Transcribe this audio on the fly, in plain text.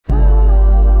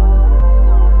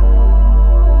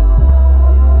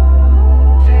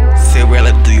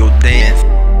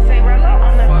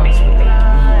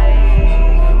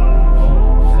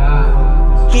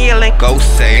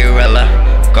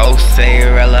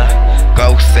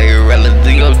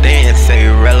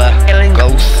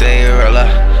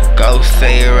Go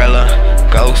Caerella,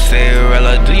 go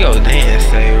Caerella, do your dance,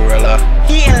 Caerella.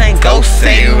 He yelling, go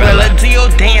Caerella, do your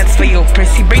dance for your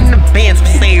prissy. Bring the bands for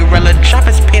Caerella, drop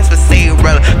his pants for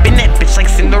Caerella. Been that bitch like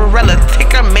Cinderella,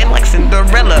 take a man like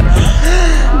Cinderella.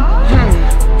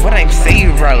 What ain't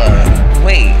Caerella?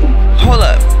 Wait, hold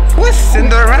up. What's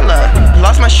Cinderella?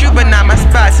 Lost my shoe but not my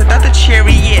spot. Set out the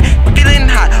chariot, feeling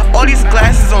hot. All these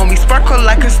glasses on me, sparkle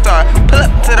like a star. Pull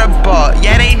up to the bar,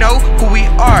 yeah they know who we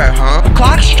are, huh?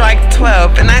 Clock strike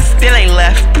 12 and I still ain't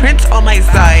left. Prince on my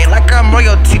side like I'm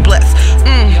royalty blessed.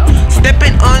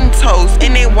 Stepping on toes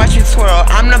and they watch me twirl.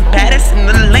 I'm the baddest in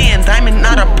the land, diamond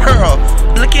not a pearl.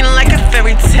 Looking like a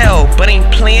fairy tale, but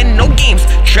ain't playing no games.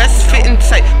 Dress fitting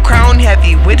tight, crown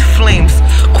heavy with flames.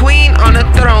 Queen on the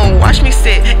throne, watch me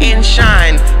sit and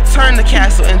shine. Turn the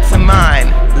castle into mine,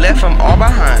 left them all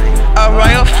behind. A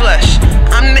royal flush,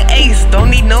 I'm the ace,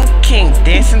 don't need no king.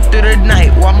 Dancing through the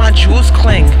night while my jewels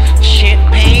cling.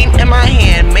 Champagne in my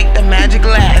hand, make the magic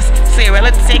last.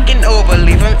 Caerella taking over,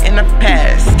 leave them in the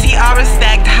past. Tiara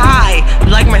stacked high,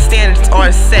 like my standards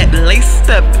are set. Laced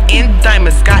up in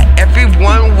diamonds, got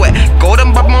everyone wet.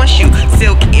 Golden bubble on shoe,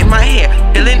 silk in my hair.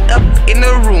 Filling up in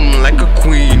the room like a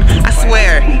queen. I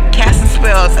swear, casting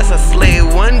spells as a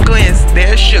slave. One glance,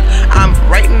 they're shook. I'm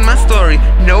writing my story,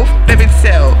 no fairy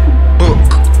tale book.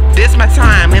 This my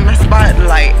time in my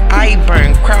spotlight. I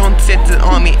burn, crown tinted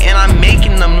on me, and I'm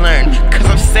making them learn. Cause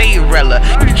I'm Caerella.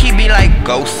 He be like,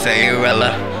 go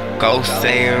Caerella, go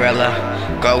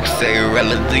Caerella, go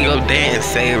Caerella, do your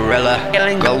dance, Caerella.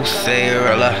 Go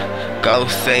Caerella, go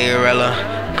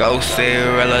Caerella, go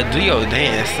Caerella, do your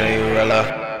dance,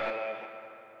 Caerella.